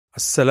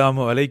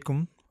Assalamu alaikum,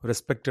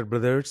 respected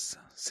brothers,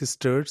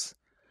 sisters,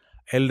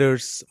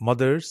 elders,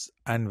 mothers,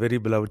 and very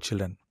beloved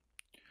children.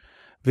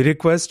 We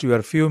request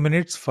your few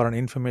minutes for an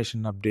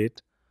information update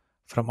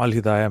from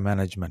Alhidaya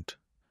management.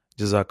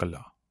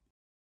 Jazakallah.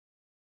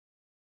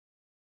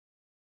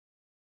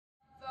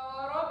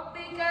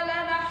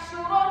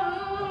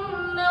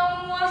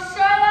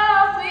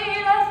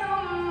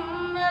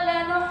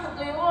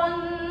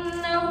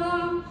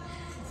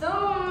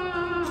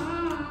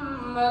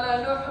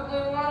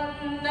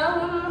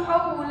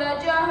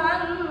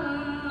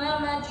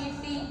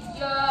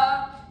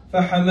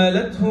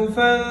 فحملته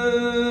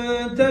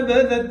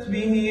فانتبذت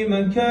به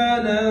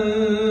مكانا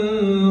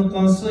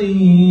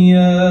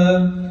قصيا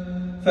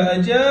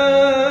فأجاءها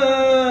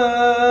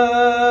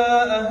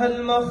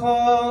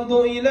المخاض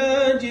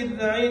إلى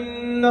جذع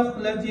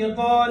النخلة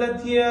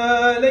قالت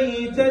يا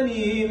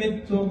ليتني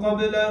مت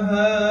قبل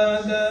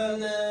هذا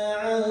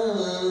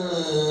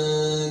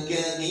عنك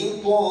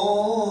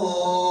غطاءك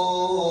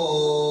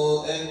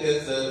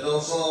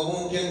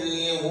فبصرك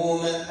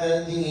اليوم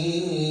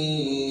حديد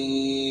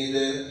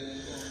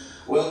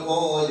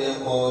وقال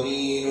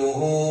قرينه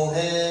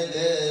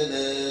هذا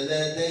ما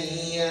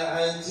لدي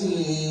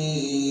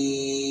عتيد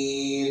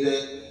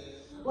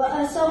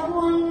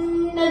وأسروا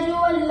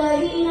النجوى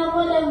الذين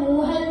ظلموا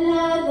هل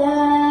هذا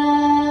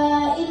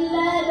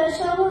إلا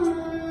بشر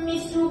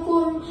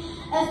مثلكم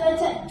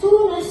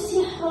أفتأتون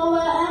السحر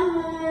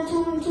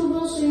وأنتم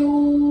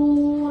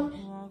تبصرون.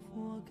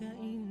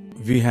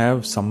 We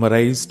have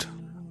summarized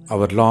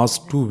our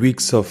last 2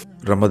 weeks of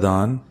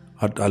Ramadan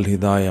at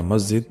Alhidaya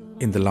Masjid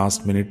in the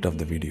last minute of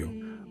the video.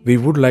 We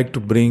would like to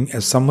bring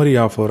a summary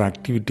of our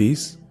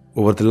activities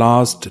over the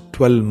last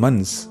 12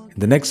 months in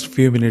the next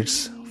few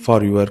minutes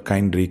for your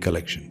kind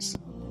recollections.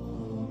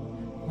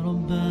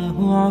 رباه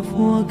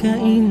عفوك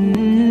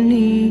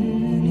إني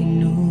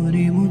للنور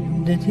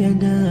مدت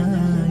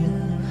يداي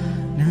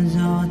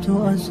نزعت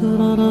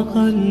أسرار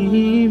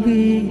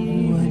قلبي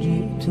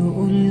وجئت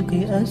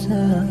ألقي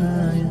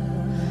أساي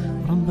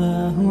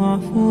رباه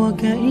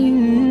عفوك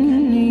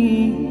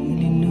إني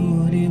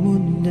للنور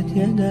مدت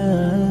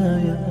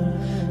يداي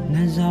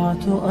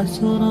نزعت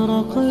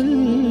أسرار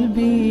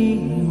قلبي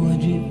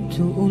وجئت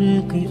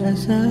ألقي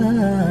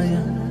أساي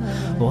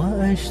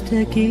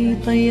وأشتكي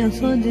طي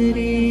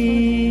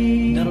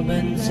صدري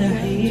دربا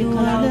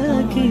سحيقا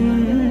لكن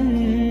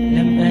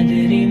لم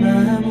أدري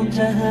ما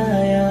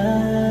منتهايا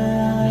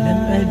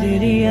لم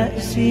أدري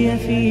يأسي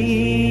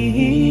فيه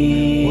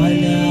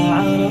ولا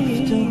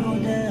عرفت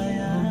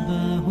هدايا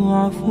رباه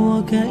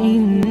عفوك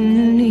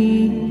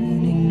إني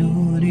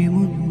للنور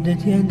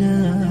مدت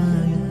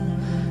يداي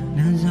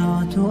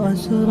نزعت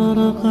أسرار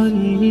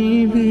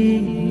قلبي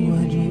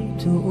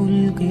وجئت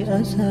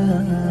ألقي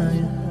أساي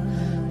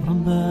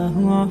رباه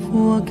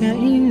عفوك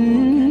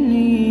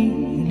إني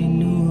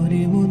للنور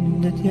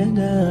مدت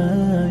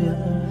يداي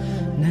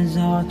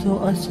نزعت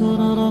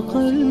أسرار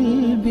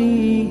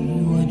قلبي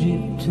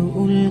وجئت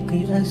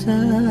ألقي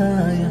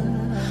أساي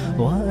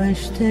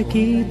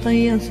وأشتكي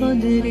طي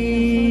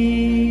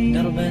صدري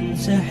دربا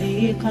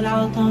سحيق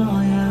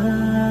العطايا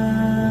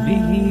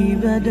به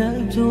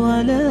بدأت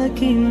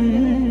ولكن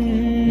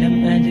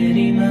لم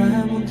أدري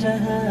ما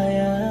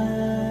منتهايا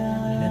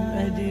لم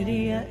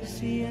أدري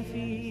يأسي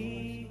فيه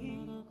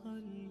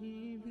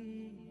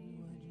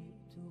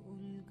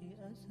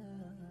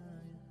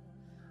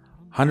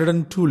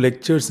 102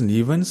 lectures and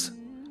events,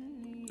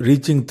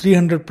 reaching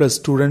 300 plus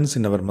students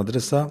in our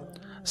madrasa,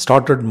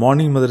 started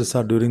morning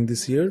madrasa during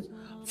this year.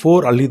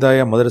 4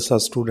 Alhidaya madrasa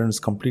students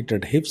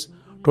completed Hifz,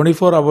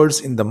 24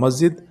 hours in the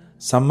masjid,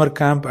 summer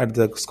camp at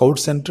the scout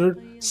center,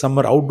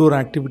 summer outdoor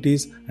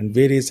activities and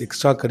various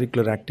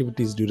extracurricular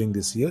activities during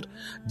this year.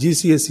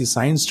 GCSE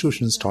science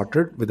tuition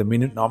started with a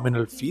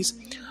nominal fees.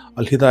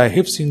 Alhidaya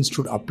Hifz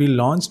Institute appeal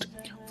launched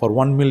for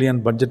 1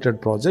 million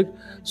budgeted project.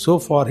 So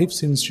far,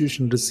 Hifz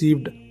institution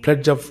received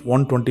pledge of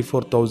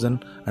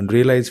 124,000 and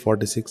realized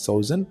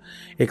 46,000.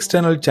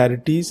 External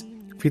charities,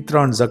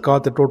 Fitra and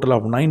Zakat, a total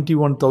of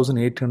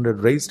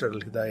 91,800 raised at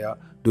Alhidaya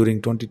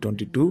during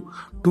 2022.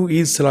 2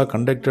 Eid Salah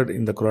conducted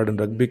in the Croydon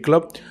Rugby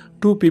Club.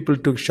 2 people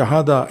took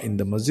Shahada in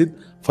the Masjid.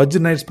 Fajr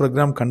Nights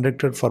program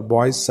conducted for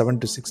boys 7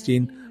 to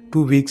 16,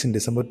 2 weeks in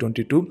December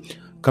 22.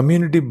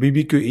 Community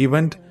BBQ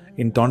event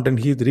in Taunton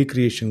Heath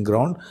Recreation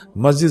Ground.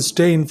 Masjid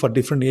stay-in for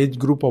different age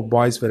group of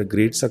boys were a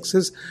great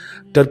success.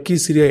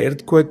 Turkey-Syria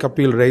earthquake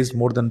appeal raised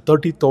more than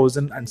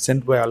 30,000 and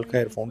sent by Al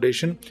Khair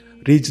Foundation.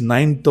 Reached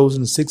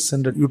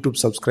 9,600 YouTube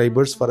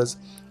subscribers for us.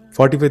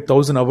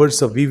 45,000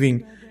 hours of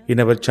viewing in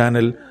our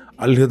channel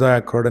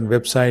Alhidaya Croydon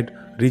website,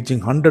 reaching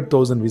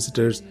 100,000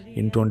 visitors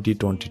in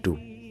 2022.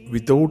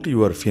 Without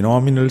your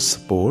phenomenal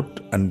support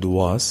and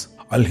duas,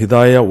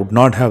 Alhidaya would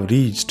not have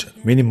reached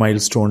many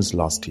milestones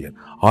last year.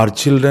 Our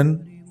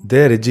children,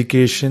 their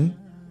education,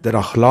 their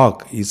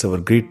akhlaq is our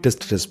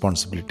greatest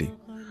responsibility.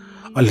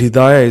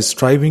 Alhidaya is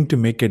striving to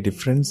make a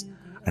difference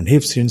and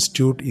Hifz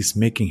Institute is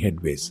making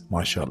headways,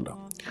 mashallah.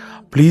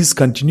 Please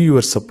continue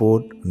your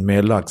support and may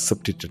Allah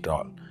accept it at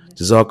all.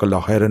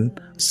 Jazakallah khairan.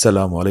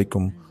 Assalamu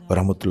alaikum wa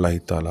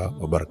rahmatullahi ta'ala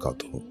wa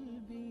barakatuhu.